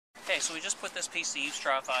so we just put this piece of eaves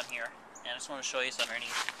trough on here, and I just want to show you it's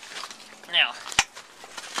underneath. Now,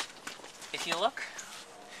 if you look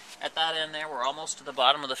at that end there, we're almost to the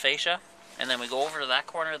bottom of the fascia, and then we go over to that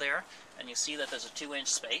corner there, and you see that there's a 2-inch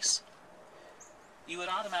space. You would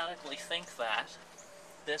automatically think that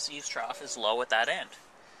this eaves trough is low at that end.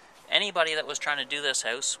 Anybody that was trying to do this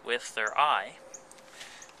house with their eye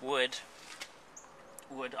would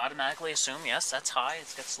automatically assume, yes, that's high,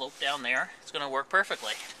 it's got slope down there, it's going to work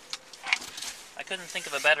perfectly. I couldn't think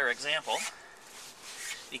of a better example.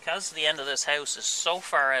 Because the end of this house is so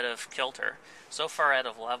far out of kilter, so far out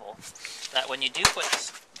of level, that when you do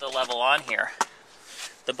put the level on here,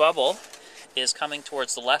 the bubble is coming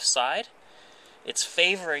towards the left side. It's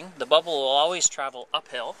favoring, the bubble will always travel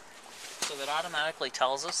uphill, so that automatically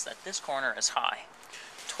tells us that this corner is high.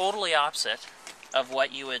 Totally opposite of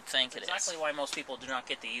what you would think it is. Exactly why most people do not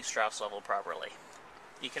get the eaves troughs level properly.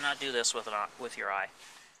 You cannot do this with your eye.